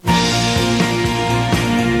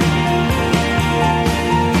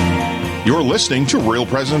You're listening to Real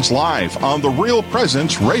Presence Live on the Real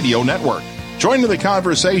Presence Radio Network. Join in the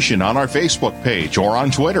conversation on our Facebook page or on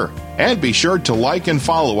Twitter. And be sure to like and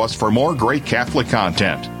follow us for more great Catholic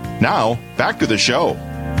content. Now, back to the show.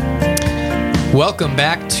 Welcome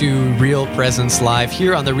back to Real Presence Live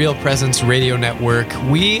here on the Real Presence Radio Network.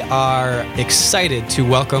 We are excited to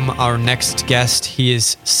welcome our next guest. He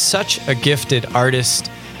is such a gifted artist,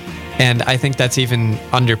 and I think that's even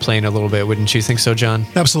underplaying a little bit. Wouldn't you think so, John?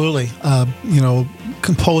 Absolutely.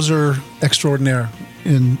 Composer extraordinaire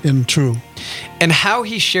in true. And how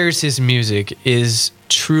he shares his music is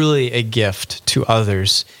truly a gift to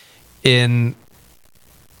others in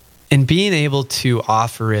being able to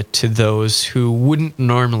offer it to those who wouldn't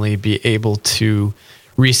normally be able to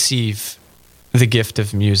receive the gift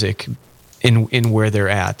of music in where they're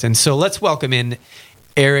at. And so let's welcome in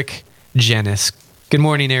Eric Genis. Good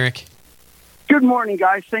morning, Eric. Good morning,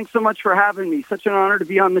 guys. Thanks so much for having me. Such an honor to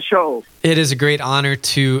be on the show. It is a great honor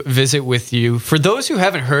to visit with you. For those who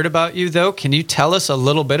haven't heard about you, though, can you tell us a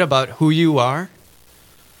little bit about who you are?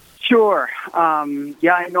 Sure. I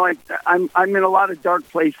know I'm in a lot of dark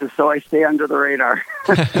places, so I stay under the radar.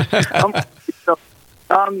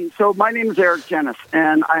 So my name is Eric Genis,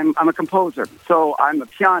 and I'm a composer. So I'm a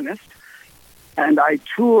pianist, and I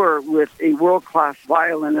tour with a world-class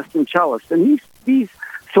violinist and cellist. And these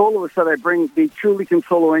soloists that I bring, they truly can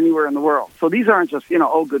solo anywhere in the world. So these aren't just,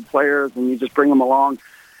 good players and you just bring them along.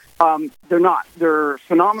 They're not. They're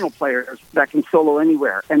phenomenal players that can solo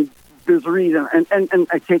anywhere. And there's a reason. And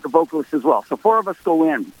I take a vocalist as well. So 4 of us go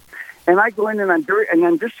in. And I go in and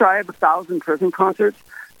I'm just shy of 1,000 prison concerts.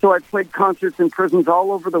 So I've played concerts in prisons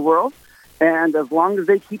all over the world. And as long as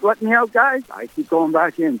they keep letting me out, guys, I keep going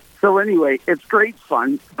back in. So anyway, it's great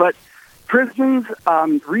fun. But prisons,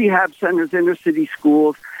 rehab centers, inner city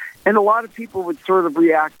schools, and a lot of people would sort of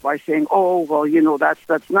react by saying, "Oh, well,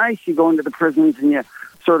 that's nice. You go into the prisons and you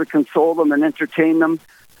sort of console them and entertain them."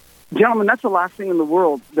 Gentlemen, that's the last thing in the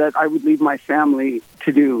world that I would leave my family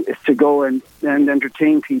to do, is to go and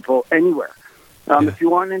entertain people anywhere. If you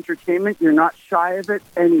want entertainment, you're not shy of it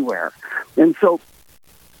anywhere. And so,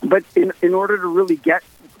 but in order to really get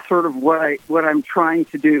sort of what I'm trying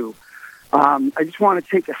to do, I just want to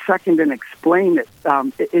take a second and explain it.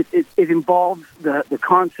 It involves the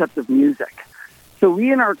concept of music. So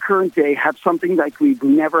we in our current day have something like we've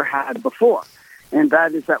never had before, and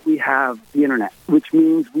that is that we have the internet, which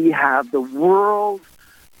means we have the world's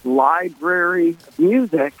library of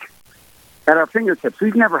music at our fingertips.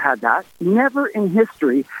 We've never had that. Never in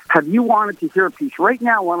history have you wanted to hear a piece. Right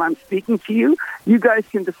now, while I'm speaking to you, you guys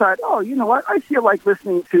can decide, oh, you know what, I feel like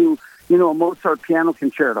listening to a Mozart piano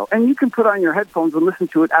concerto. And you can put on your headphones and listen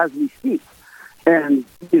to it as we speak. And,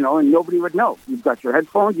 and nobody would know. You've got your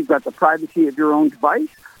headphones, you've got the privacy of your own device.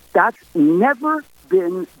 That's never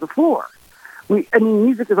been before.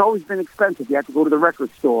 Music has always been expensive. You have to go to the record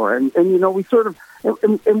store. And we sort of,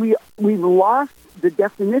 we've lost the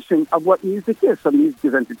definition of what music is. So music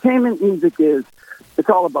is entertainment. It's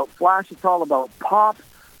all about flash. It's all about pop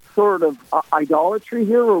sort of idolatry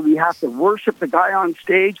here, where we have to worship the guy on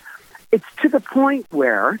stage. It's to the point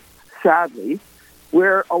where, sadly,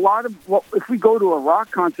 where a lot of if we go to a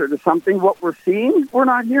rock concert or something, what we're seeing, we're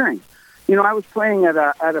not hearing. I was playing at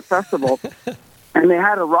a festival, and they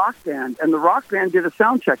had a rock band, and the rock band did a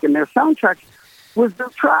sound check, and their sound check was the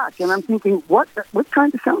track. And I'm thinking, what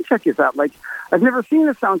kind of sound check is that? Like, I've never seen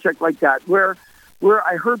a sound check like that, where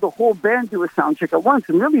I heard the whole band do a sound check at once,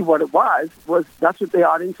 and really what it was that's what the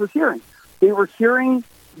audience was hearing. They were hearing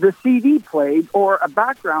the CD played or a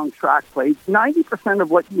background track played. 90% of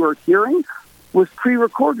what you were hearing was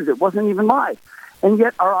pre-recorded. It wasn't even live. And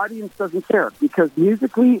yet our audience doesn't care, because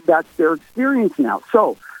musically that's their experience now.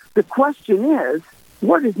 So the question is,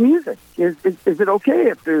 what is music? Is it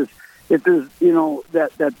okay if there's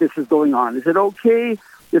that this is going on? Is it okay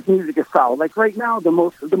if music is foul? Like right now, the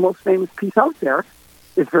most famous piece out there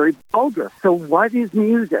is very vulgar. So what is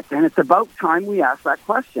music? And it's about time we ask that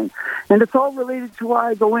question. And it's all related to why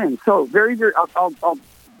I go in. So I'll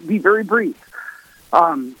be very brief.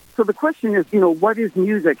 So the question is, what is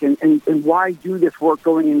music, and why do this work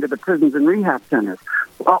going into the prisons and rehab centers?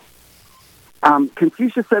 Well,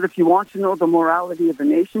 Confucius said, if you want to know the morality of a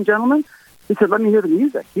nation, gentlemen, he said, let me hear the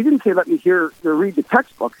music. He didn't say, let me read the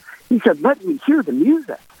textbooks. He said, let me hear the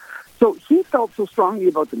music. So he felt so strongly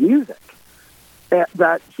about the music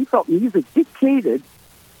that he felt music dictated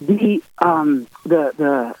that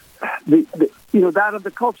of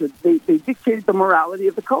the culture. They dictated the morality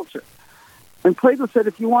of the culture. And Plato said,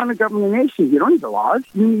 if you want to govern a nation, you don't need the laws,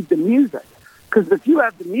 you need the music. Because if you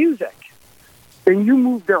have the music, then you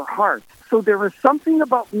move their hearts. So there was something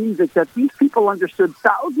about music that these people understood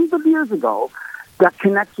thousands of years ago that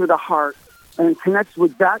connects with the heart and connects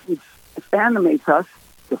with that which animates us,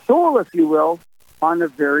 the soul, if you will, on a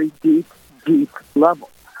very deep, deep level.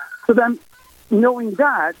 So then, knowing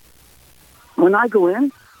that, when I go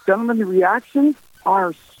in, gentlemen, the reactions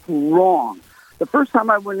are strong. The first time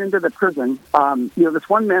I went into the prison, this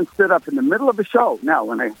one man stood up in the middle of the show. Now,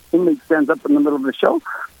 when an inmate stands up in the middle of the show,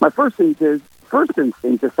 my first instinct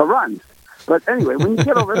is to run. But anyway, when you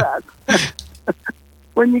get over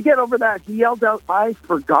that, he yelled out, "I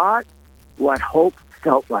forgot what hope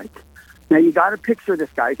felt like." Now, you got to picture this,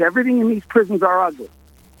 guys. Everything in these prisons are ugly.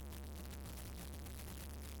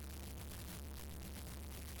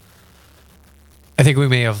 I think we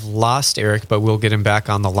may have lost Eric, but we'll get him back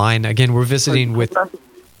on the line. Again, we're visiting with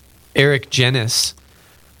Eric Gennis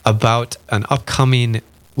about an upcoming,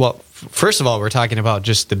 first of all, we're talking about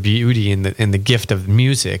just the beauty and the gift of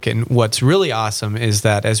music. And what's really awesome is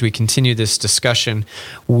that as we continue this discussion,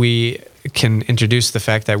 we can introduce the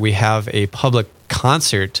fact that we have a public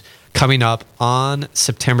concert coming up on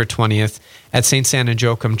September 20th at St. Santa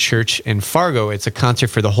Joachim Church in Fargo. It's a concert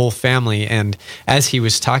for the whole family. And as he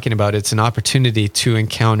was talking about, it's an opportunity to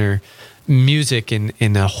encounter music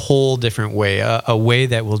in a whole different way, a way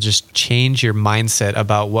that will just change your mindset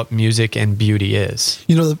about what music and beauty is.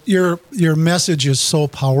 You know, your message is so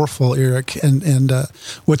powerful, Eric, and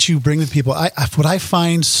what you bring to people. What I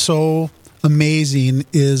find so amazing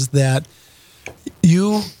is that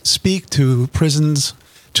you speak to prisons,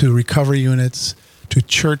 to recovery units, to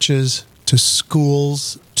churches, to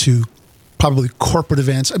schools, to probably corporate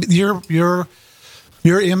events. I mean,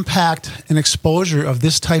 your impact and exposure of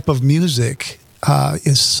this type of music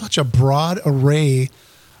is such a broad array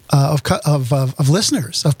of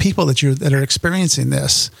listeners, of people that are experiencing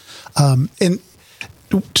this. And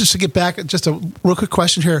just to get back, just a real quick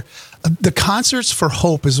question here: the Concerts for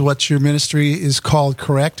Hope is what your ministry is called,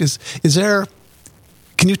 correct? Is there?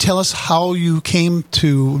 Can you tell us how you came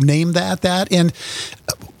to name that? And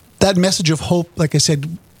that message of hope, like I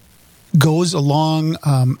said, goes along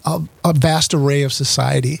a vast array of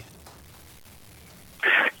society.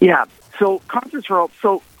 Yeah. So Concerts for Hope.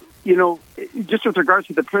 So, just with regards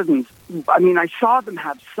to the prisons, I mean, I saw them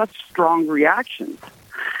have such strong reactions.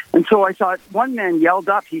 And so I thought, one man yelled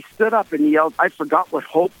up, he stood up and he yelled, "I forgot what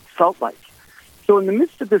hope felt like." So in the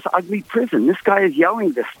midst of this ugly prison, this guy is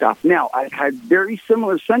yelling this stuff. Now, I've had very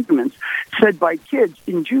similar sentiments said by kids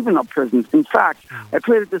in juvenile prisons. In fact, I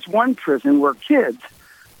played at this one prison where kids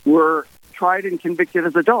were tried and convicted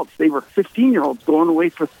as adults. They were 15-year-olds going away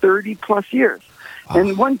for 30-plus years.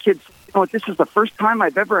 And one kid said, "This is the first time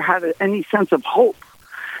I've ever had any sense of hope."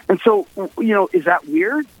 And so, is that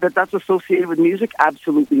weird that that's associated with music?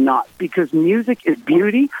 Absolutely not, because music is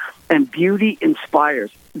beauty, and beauty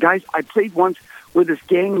inspires. Guys, I played once where this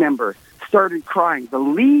gang member started crying. The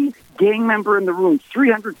lead gang member in the room,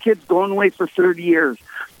 300 kids going away for 30 years.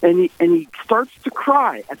 And he starts to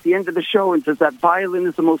cry at the end of the show and says, "That violin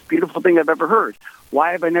is the most beautiful thing I've ever heard.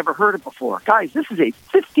 Why have I never heard it before?" Guys, this is a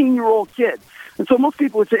 15-year-old kid. And so most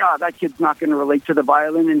people would say, that kid's not going to relate to the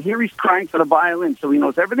violin. And here he's crying for the violin. So he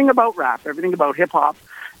knows everything about rap, everything about hip-hop,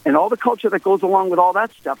 and all the culture that goes along with all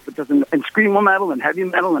that stuff, but doesn't, and screamo metal and heavy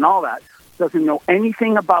metal and all that, doesn't know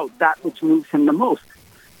anything about that which moves him the most.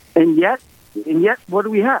 And yet, what do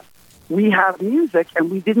we have? We have music, and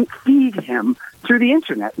we didn't feed him through the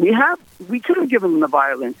internet. We could have given him the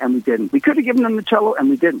violin, and we didn't. We could have given him the cello, and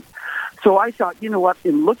we didn't. So I thought, you know what,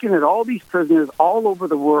 in looking at all these prisoners all over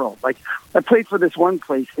the world, like I played for this one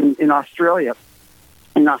place in Australia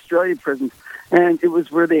prisons, and it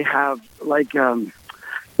was where they have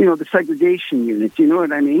the segregation units, you know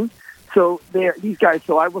what I mean? So these guys,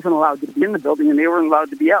 so I wasn't allowed to be in the building and they weren't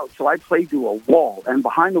allowed to be out. So I played to a wall, and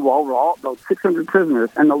behind the wall were all about 600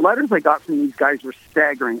 prisoners. And the letters I got from these guys were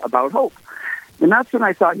staggering about hope. And that's when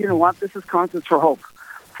I thought, you know what, this is Concerts for Hope.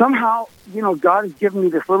 Somehow, God has given me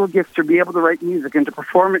this little gift to be able to write music and to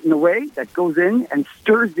perform it in a way that goes in and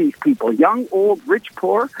stirs these people, young, old, rich,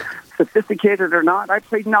 poor, sophisticated or not. I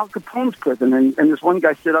played in Al Capone's prison, and this one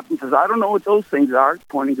guy stood up and says, "I don't know what those things are,"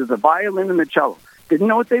 pointing to the violin and the cello. Didn't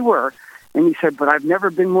know what they were. And he said, "But I've never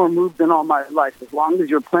been more moved in all my life. As long as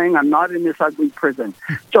you're playing, I'm not in this ugly prison."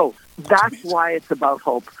 So that's why it's about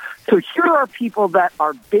hope. So here are people that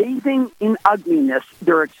are bathing in ugliness.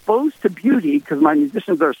 They're exposed to beauty, because my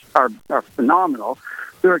musicians are phenomenal.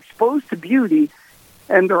 They're exposed to beauty,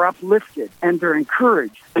 and they're uplifted, and they're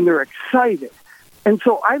encouraged, and they're excited. And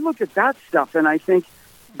so I look at that stuff, and I think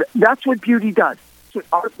that's what beauty does.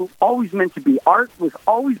 that's what art was always meant to be. Art was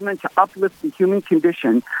always meant to uplift the human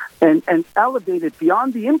condition and elevate it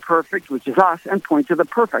beyond the imperfect, which is us, and point to the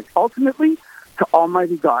perfect, ultimately to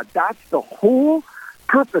Almighty God. That's the whole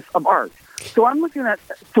purpose of art. So I'm looking at,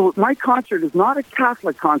 so my concert is not a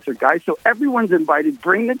Catholic concert, guys, so everyone's invited.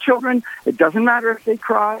 Bring the children. It doesn't matter if they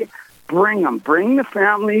cry. Bring them. Bring the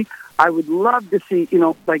family. I would love to see,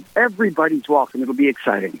 like everybody's welcome. It'll be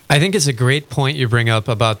exciting. I think it's a great point you bring up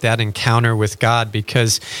about that encounter with God,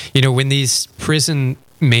 because, when these prison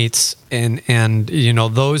mates and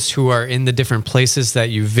those who are in the different places that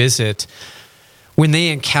you visit, when they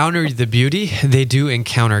encounter the beauty, they do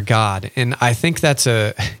encounter God. And I think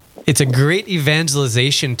it's a great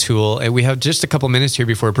evangelization tool. And we have just a couple minutes here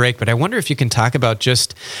before break, but I wonder if you can talk about,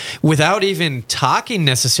 just without even talking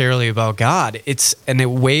necessarily about God, it's a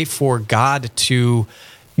way for God to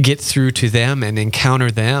get through to them and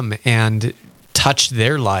encounter them and touch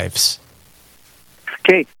their lives.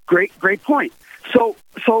 Okay, great point. So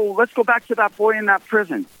let's go back to that boy in that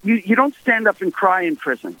prison. You don't stand up and cry in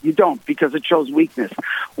prison. You don't, because it shows weakness.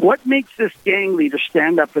 What makes this gang leader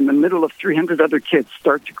stand up in the middle of 300 other kids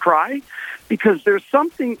start to cry? Because there's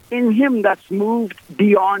something in him that's moved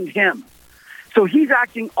beyond him. So he's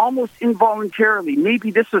acting almost involuntarily.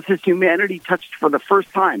 Maybe this was his humanity touched for the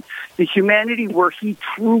first time. The humanity where he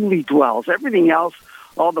truly dwells. Everything else,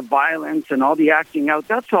 all the violence and all the acting out,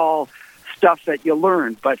 that's all stuff that you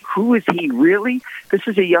learn. But who is he really? This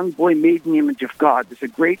is a young boy made in the image of God. There's a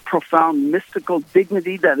great, profound, mystical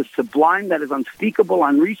dignity that is sublime, that is unspeakable,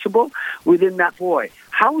 unreachable within that boy.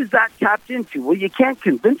 How is that tapped into? Well, you can't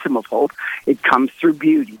convince him of hope. It comes through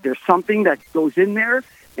beauty. There's something that goes in there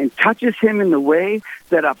and touches him in the way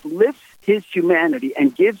that uplifts his humanity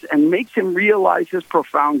and gives and makes him realize his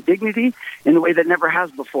profound dignity in a way that never has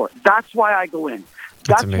before. That's why I go in.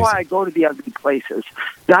 That's why I go to the ugly places.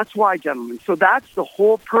 That's why, gentlemen. So that's the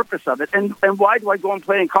whole purpose of it. And why do I go and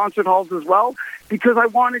play in concert halls as well? Because I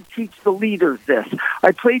want to teach the leaders this.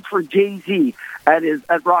 I played for Jay-Z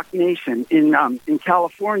at Rock Nation in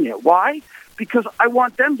California. Why? Because I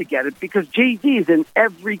want them to get it. Because Jay-Z is in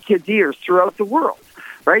every kid's ears throughout the world.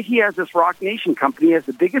 Right? He has this Rock Nation company. He has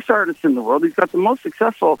the biggest artists in the world. He's got the most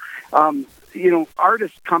successful,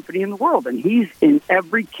 artist company in the world. And he's in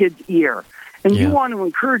every kid's ear. And you want to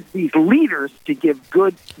encourage these leaders to give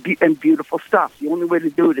good and beautiful stuff. The only way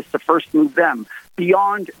to do it is to first move them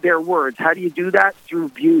beyond their words. How do you do that? Through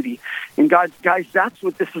beauty. And guys, that's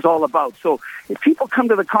what this is all about. So if people come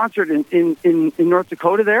to the concert in North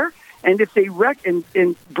Dakota there, and if they bring,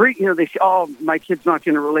 they say, oh, my kid's not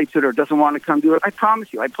going to relate to it or doesn't want to come do it. I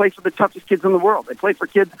promise you, I play for the toughest kids in the world. I play for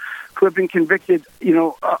kids who have been convicted,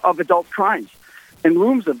 of adult crimes. And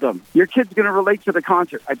rooms of them. Your kid's going to relate to the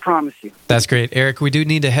concert. I promise you. That's great. Eric, we do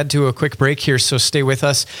need to head to a quick break here, so stay with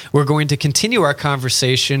us. We're going to continue our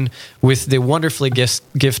conversation with the wonderfully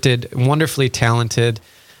gifted, wonderfully talented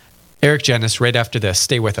Eric Genus right after this.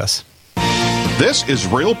 Stay with us. This is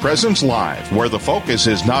Real Presence Live, where the focus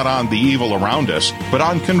is not on the evil around us, but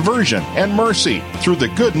on conversion and mercy through the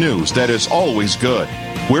good news that is always good.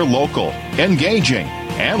 We're local, engaging,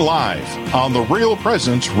 and live on the Real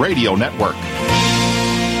Presence Radio Network.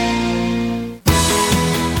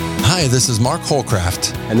 Hi, this is Mark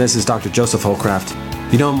Holcraft. And this is Dr. Joseph Holcraft.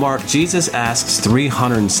 Mark, Jesus asks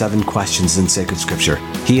 307 questions in sacred scripture.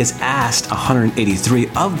 He has asked 183,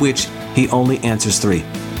 of which he only answers 3.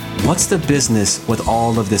 What's the business with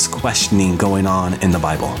all of this questioning going on in the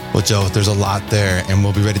Bible? Well, Joe, there's a lot there, and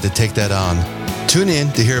we'll be ready to take that on. Tune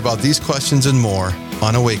in to hear about these questions and more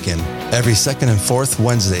on Awaken every second and fourth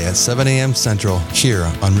Wednesday at 7 a.m. Central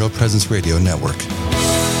here on Real Presence Radio Network.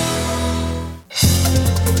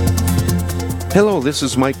 Hello, this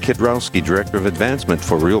is Mike Kidrowski, Director of Advancement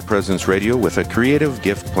for Real Presence Radio with a creative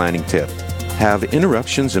gift planning tip. Have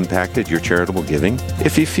interruptions impacted your charitable giving?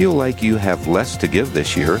 If you feel like you have less to give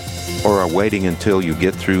this year or are waiting until you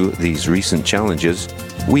get through these recent challenges,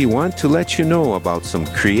 we want to let you know about some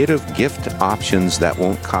creative gift options that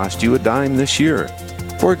won't cost you a dime this year.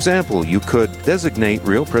 For example, you could designate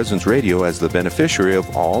Real Presence Radio as the beneficiary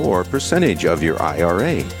of all or a percentage of your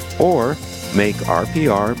IRA, or make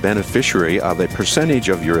RPR beneficiary of a percentage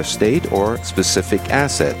of your estate or specific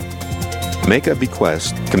asset. Make a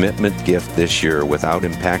bequest commitment gift this year without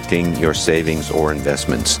impacting your savings or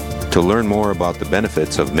investments. To learn more about the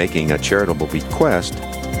benefits of making a charitable bequest,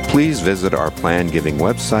 please visit our plan giving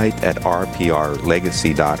website at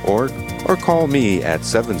rprlegacy.org or call me at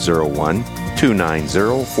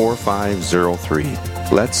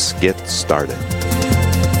 701-290-4503. Let's get started.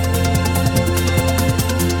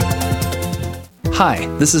 Hi,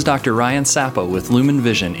 this is Dr. Ryan Sappo with Lumen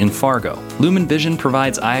Vision in Fargo. Lumen Vision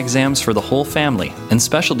provides eye exams for the whole family and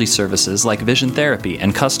specialty services like vision therapy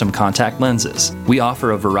and custom contact lenses. We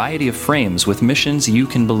offer a variety of frames with missions you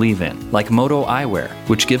can believe in, like Moto Eyewear,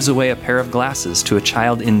 which gives away a pair of glasses to a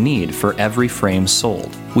child in need for every frame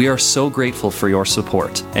sold. We are so grateful for your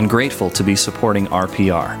support and grateful to be supporting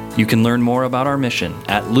RPR. You can learn more about our mission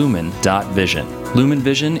at lumen.vision. Lumen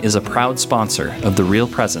Vision is a proud sponsor of the Real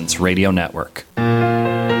Presence Radio Network.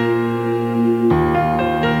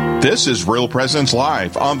 This is Real Presence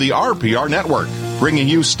Live on the RPR Network, bringing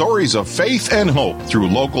you stories of faith and hope through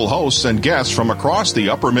local hosts and guests from across the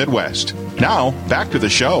upper Midwest. Now, back to the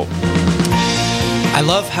show. I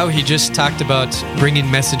love how he just talked about bringing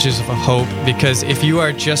messages of hope, because if you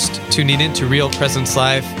are just tuning into Real Presence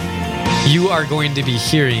Live, you are going to be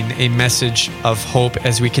hearing a message of hope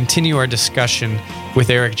as we continue our discussion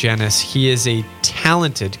with Eric Janis. He is a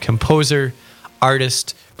talented composer,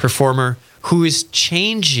 artist, performer who is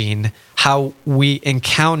changing how we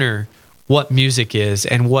encounter what music is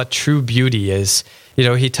and what true beauty is. You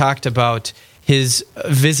know, he talked about his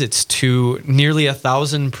visits to nearly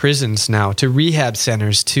 1,000 prisons now, to rehab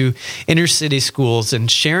centers, to inner city schools, and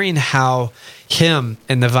sharing how him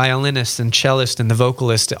and the violinist and cellist and the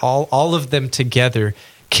vocalist, all of them together,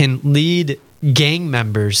 can lead gang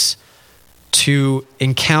members to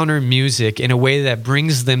encounter music in a way that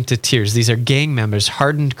brings them to tears. These are gang members,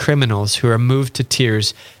 hardened criminals who are moved to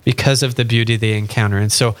tears because of the beauty they encounter.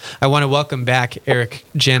 And so I want to welcome back Eric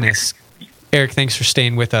Janis. Eric, thanks for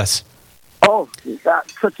staying with us. Oh,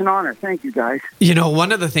 that's such an honor. Thank you, guys. You know,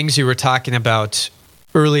 one of the things you were talking about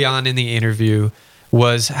early on in the interview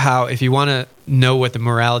was how if you want to know what the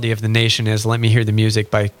morality of the nation is, let me hear the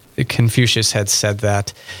music. By Confucius had said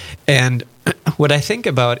that. And what I think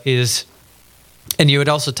about is, and you had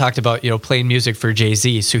also talked about, you know, playing music for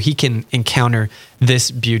Jay-Z so he can encounter this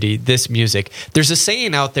beauty, this music. There's a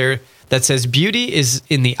saying out there that says beauty is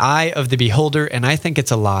in the eye of the beholder, and I think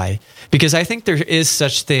it's a lie, because I think there is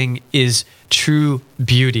such thing as true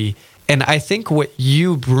beauty. And I think what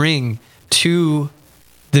you bring to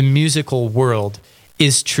the musical world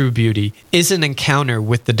is true beauty, is an encounter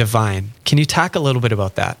with the divine. Can you talk a little bit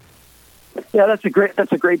about that? Yeah, that's a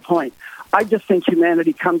great point. I just think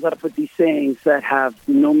humanity comes up with these sayings that have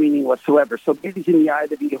no meaning whatsoever. So beauty's in the eye of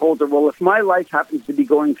the beholder. Well, if my life happens to be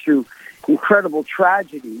going through incredible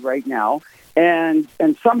tragedy right now, and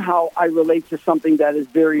somehow I relate to something that is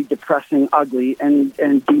very depressing, ugly, and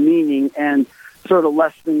demeaning, and sort of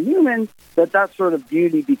less than human, that's sort of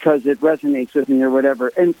beauty because it resonates with me or whatever.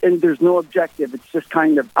 And there's no objective. It's just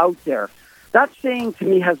kind of out there. That saying to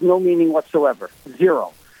me has no meaning whatsoever.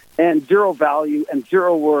 Zero. And zero value and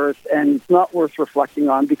zero worth, and it's not worth reflecting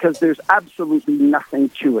on because there's absolutely nothing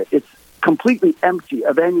to it. It's completely empty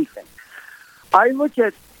of anything. I look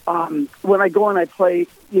at when I go and I play,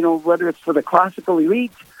 you know, whether it's for the classical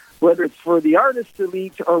elite, whether it's for the artist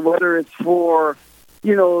elite, or whether it's for,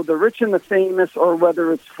 you know, the rich and the famous, or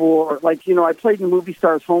whether it's for, like, you know, I played in Movie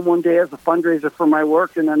Stars Home one day as a fundraiser for my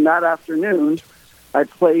work, and then that afternoon I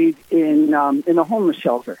played in a homeless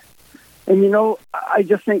shelter. And, you know, I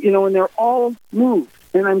just think, you know, and they're all moved,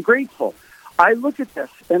 and I'm grateful. I look at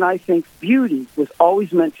this, and I think beauty was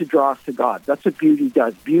always meant to draw us to God. That's what beauty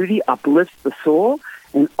does. Beauty uplifts the soul,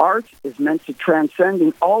 and art is meant to transcend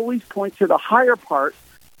and always point to the higher part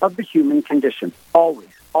of the human condition.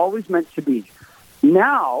 Always meant to be.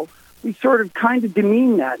 Now, we sort of kind of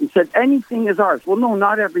demean that and said anything is art. Well, no,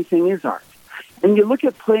 not everything is art. And you look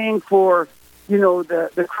at playing for, you know,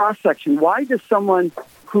 the cross-section. Why does someone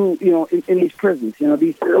who, you know, in these prisons, you know,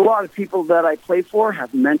 a lot of people that I play for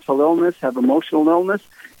have mental illness, have emotional illness,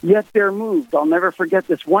 yet they're moved. I'll never forget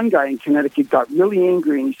this one guy in Connecticut got really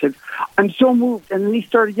angry, and he said, I'm so moved. And then he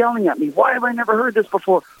started yelling at me. Why have I never heard this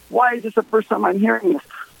before? Why is this the first time I'm hearing this?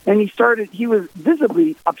 And he was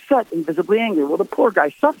visibly upset and visibly angry. Well, the poor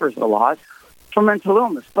guy suffers a lot from mental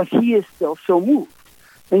illness, but he is still so moved.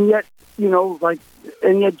 And yet, you know,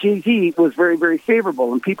 and yet Jay-Z was very, very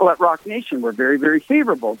favorable, and people at Rock Nation were very, very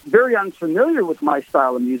favorable. Very unfamiliar with my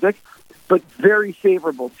style of music, but very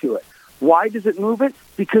favorable to it. Why does it move it?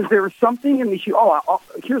 Because there was something in the...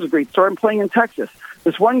 here's a great story. I'm playing in Texas.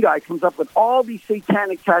 This one guy comes up with all these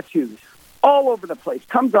satanic tattoos all over the place,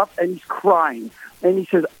 comes up and he's crying. And he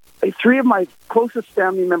says, 3 of my closest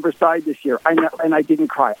family members died this year, and I didn't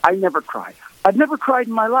cry. I never cry. I've never cried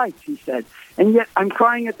in my life, he said. And yet I'm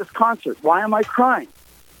crying at this concert. Why am I crying?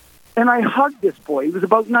 And I hugged this boy. He was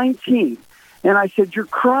about 19. And I said, you're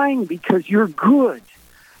crying because you're good.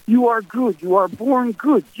 You are good. You are born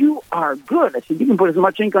good. You are good. I said, you can put as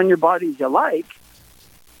much ink on your body as you like,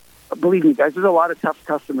 believe me, guys, there's a lot of tough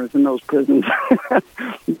customers in those prisons.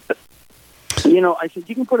 You know, I said,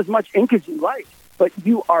 you can put as much ink as you like, but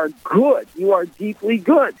you are good. You are deeply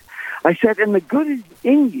good. I said, and the good is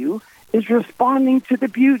in you is responding to the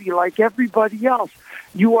beauty like everybody else.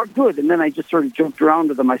 You are good. And then I just sort of jumped around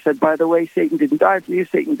to them. I said, by the way, Satan didn't die for you.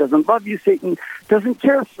 Satan doesn't love you. Satan doesn't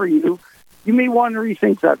care for you. You may want to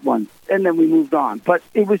rethink that one. And then we moved on. But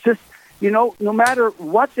it was just, you know, no matter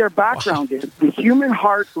what their background is, the human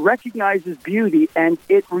heart recognizes beauty and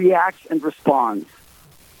it reacts and responds.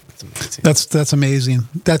 That's amazing.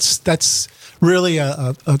 That's really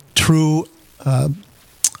a true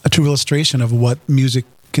illustration of what music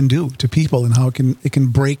can do to people and how it can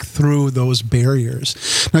break through those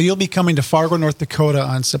barriers. Now, you'll be coming to Fargo, North Dakota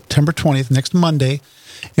on September 20th, next Monday,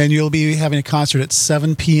 and you'll be having a concert at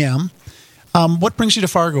 7 p.m. What brings you to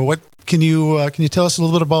Fargo? What can you tell us a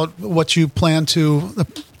little bit about what you plan to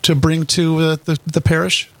bring to the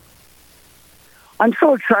parish? I'm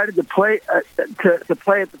so excited to play to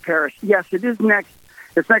play at the parish. Yes, it is next.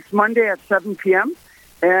 It's next Monday at 7 p.m.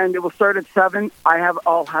 and it will start at 7.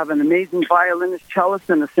 I'll have an amazing violinist, cellist,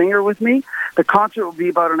 and a singer with me. The concert will be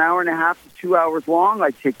about an hour and a half to 2 hours long.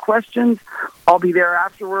 I take questions. I'll be there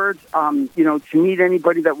afterwards. To meet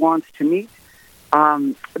anybody that wants to meet.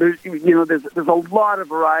 There's a lot of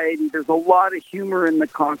variety. There's a lot of humor in the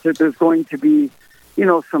concert. There's going to be,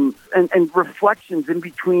 some and reflections in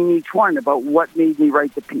between each one about what made me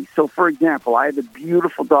write the piece. So, for example, I have a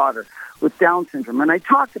beautiful daughter with Down syndrome, and I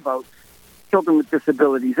talked about children with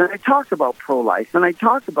disabilities, and I talked about pro-life, and I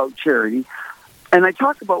talked about charity, and I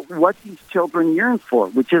talked about what these children yearn for,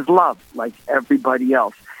 which is love, like everybody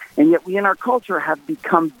else. And yet we in our culture have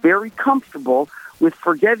become very comfortable with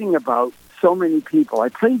forgetting about so many people. I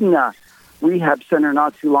played in a rehab center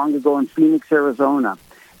not too long ago in Phoenix, Arizona.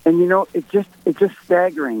 And, it's just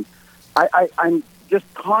staggering. I'm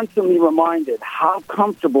just constantly reminded how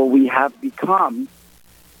comfortable we have become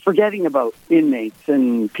forgetting about inmates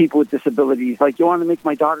and people with disabilities. Like, you want to make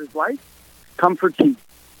my daughter's life? Come for tea.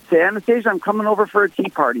 Say, Anastasia, I'm coming over for a tea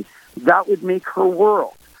party. That would make her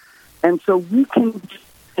world. And so we can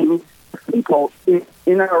people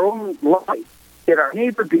in our own life, be it our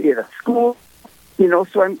neighbor, be it a school.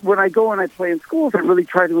 When I go and I play in schools, I really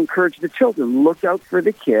try to encourage the children, look out for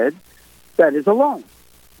the kid that is alone.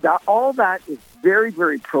 All that is very,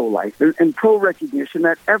 very pro-life and pro-recognition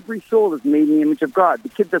that every soul is made in the image of God, the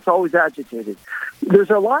kid that's always agitated.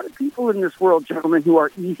 There's a lot of people in this world, gentlemen, who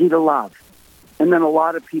are easy to love. And then a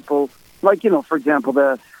lot of people, like, for example,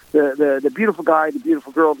 the beautiful guy, the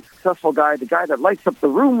beautiful girl, the successful guy, the guy that lights up the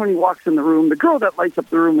room when he walks in the room, the girl that lights up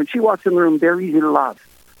the room when she walks in the room, they're easy to love.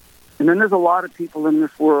 And then there's a lot of people in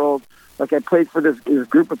this world, like I played for this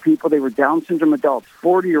group of people, they were Down syndrome adults,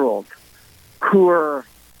 40-year-olds, who are,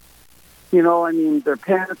 their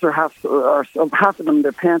pants are half of them,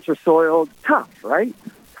 their pants are soiled, tough, right?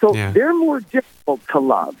 So They're more difficult to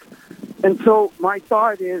love. And so my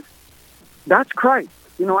thought is, that's Christ.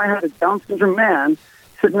 I had a Down syndrome man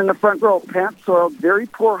sitting in the front row, pants soiled, very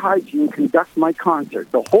poor hygiene, conduct my concert.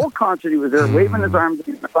 The whole concert, he was there waving his arms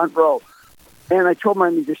in the front row. And I told my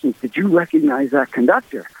musicians, did you recognize that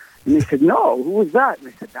conductor? And they said, no, who was that? And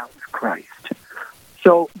I said, that was Christ.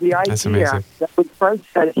 So the idea that when Christ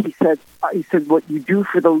said, he said, what you do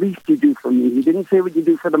for the least, you do for me. He didn't say what you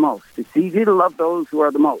do for the most. It's easy to love those who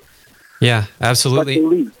are the most. Yeah,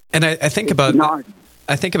 absolutely. And I think about that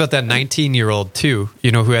 19-year-old too,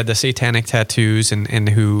 who had the satanic tattoos and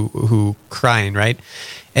who crying, right?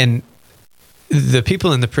 And the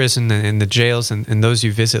people in the prison and the jails and those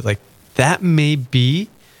you visit, like, that may be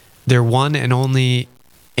their one and only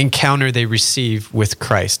encounter they receive with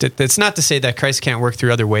Christ. It's not to say that Christ can't work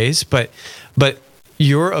through other ways, but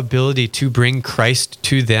your ability to bring Christ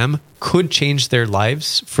to them could change their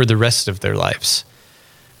lives for the rest of their lives.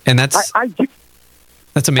 And that's amazing.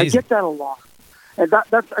 I get that a lot. And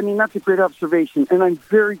that's a great observation, and I'm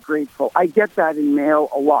very grateful. I get that in mail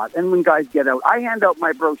a lot. And when guys get out, I hand out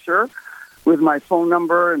my brochure with my phone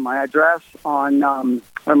number and my address on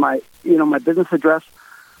my business address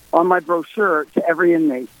on my brochure to every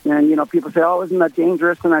inmate. And, people say, oh, isn't that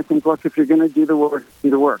dangerous? And I think, look, if you're going to do the work, do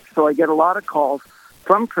the work. So I get a lot of calls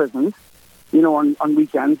from prisons, on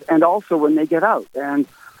weekends and also when they get out. And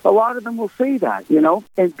a lot of them will say that,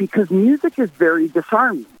 and because music is very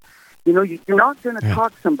disarming. You're not going to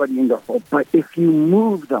talk somebody into hope, but if you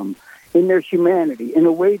move them in their humanity in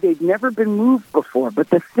a way they've never been moved before. But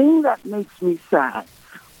the thing that makes me sad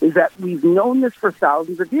is that we've known this for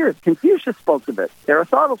thousands of years. Confucius spoke of it.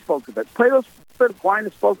 Aristotle spoke of it. Plato spoke of it.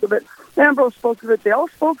 Aquinas spoke of it. Ambrose spoke of it. They all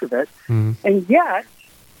spoke of it. And yet,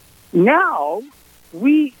 now,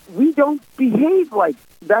 we don't behave like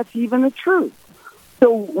that's even the truth.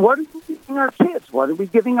 So what are we giving our kids? What are we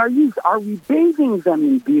giving our youth? Are we bathing them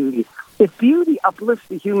in beauty? If beauty uplifts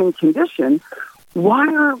the human condition, why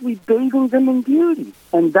aren't we bathing them in beauty?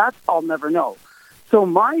 And that I'll never know. So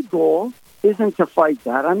my goal isn't to fight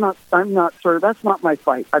that. That's not my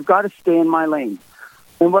fight. I've got to stay in my lane.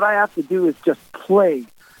 And what I have to do is just play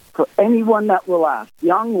for anyone that will ask.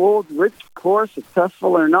 Young, old, rich, poor,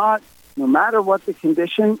 successful or not, no matter what the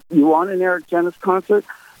condition, you want an Eric Genis concert,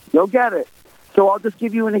 you'll get it. So I'll just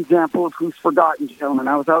give you an example of who's forgotten, gentlemen.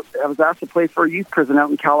 I was asked to play for a youth prison out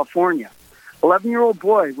in California. 11-year-old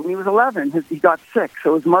boy, when he was 11, he got sick,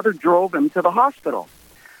 so his mother drove him to the hospital.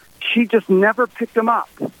 She just never picked him up.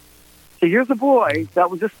 So here's a boy that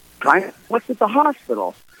was just kind of what's at the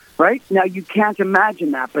hospital, right? Now, you can't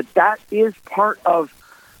imagine that, but that is part of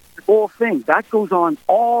the whole thing. That goes on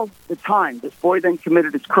all the time. This boy then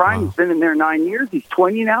committed his crime. Wow. He's been in there 9 years. He's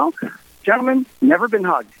 20 now. Gentlemen, never been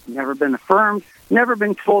hugged, never been affirmed, never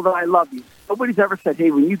been told that I love you. Nobody's ever said,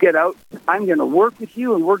 hey, when you get out, I'm going to work with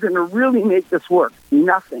you and we're going to really make this work.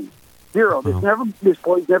 Nothing. Zero. This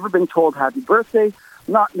boy's never been told happy birthday,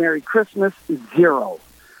 not Merry Christmas. Zero.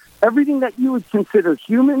 Everything that you would consider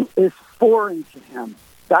human is foreign to him.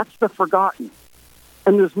 That's the forgotten.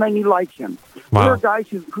 And there's many like him. Wow. There are guys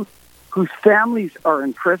whose families are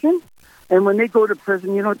in prison, and when they go to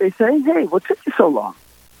prison, you know what they say? Hey, what took you so long?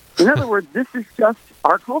 In other words, this is just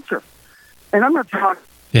our culture. And I'm not talking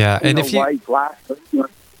white, black.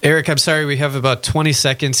 Eric, I'm sorry, we have about 20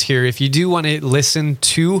 seconds here. If you do want to listen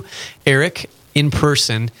to Eric in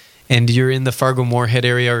person and you're in the Fargo-Moorhead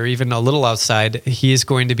area or even a little outside, he is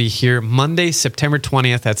going to be here Monday, September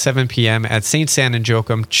 20th at 7 p.m. at St. San and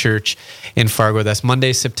Joachim Church in Fargo. That's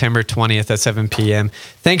Monday, September 20th at 7 p.m.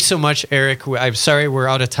 Thanks so much, Eric. I'm sorry we're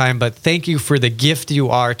out of time, but thank you for the gift you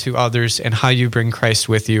are to others and how you bring Christ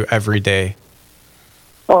with you every day.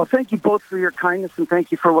 Oh, thank you both for your kindness, and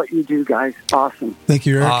thank you for what you do, guys. Awesome. Thank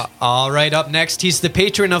you, Eric. All right, up next, he's the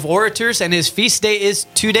patron of orators, and his feast day is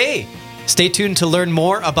today. Stay tuned to learn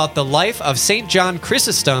more about the life of St. John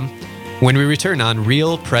Chrysostom when we return on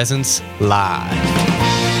Real Presence Live.